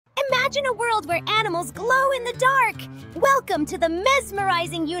Imagine a world where animals glow in the dark! Welcome to the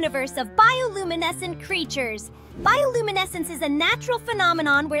mesmerizing universe of bioluminescent creatures. Bioluminescence is a natural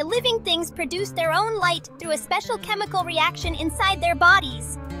phenomenon where living things produce their own light through a special chemical reaction inside their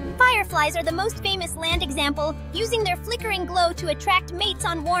bodies. Fireflies are the most famous land example, using their flickering glow to attract mates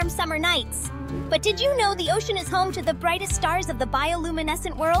on warm summer nights. But did you know the ocean is home to the brightest stars of the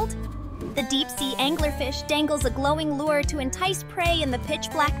bioluminescent world? The deep-sea anglerfish dangles a glowing lure to entice prey in the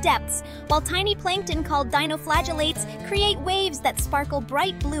pitch-black depths, while tiny plankton called dinoflagellates create waves that sparkle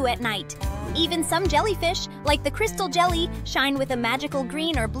bright blue at night. Even some jellyfish, like the crystal jelly, shine with a magical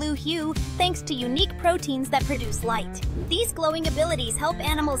green or blue hue thanks to unique proteins that produce light. These glowing abilities help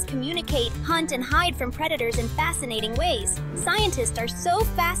animals communicate, hunt, and hide from predators in fascinating ways. Scientists are so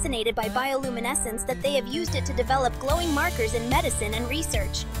fascinated by bioluminescence that they have used it to develop glowing markers in medicine and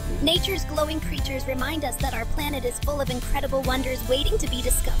research. Nature's glowing creatures remind us that our planet is full of incredible wonders waiting to be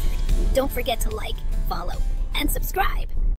discovered. Don't forget to like, follow, and subscribe.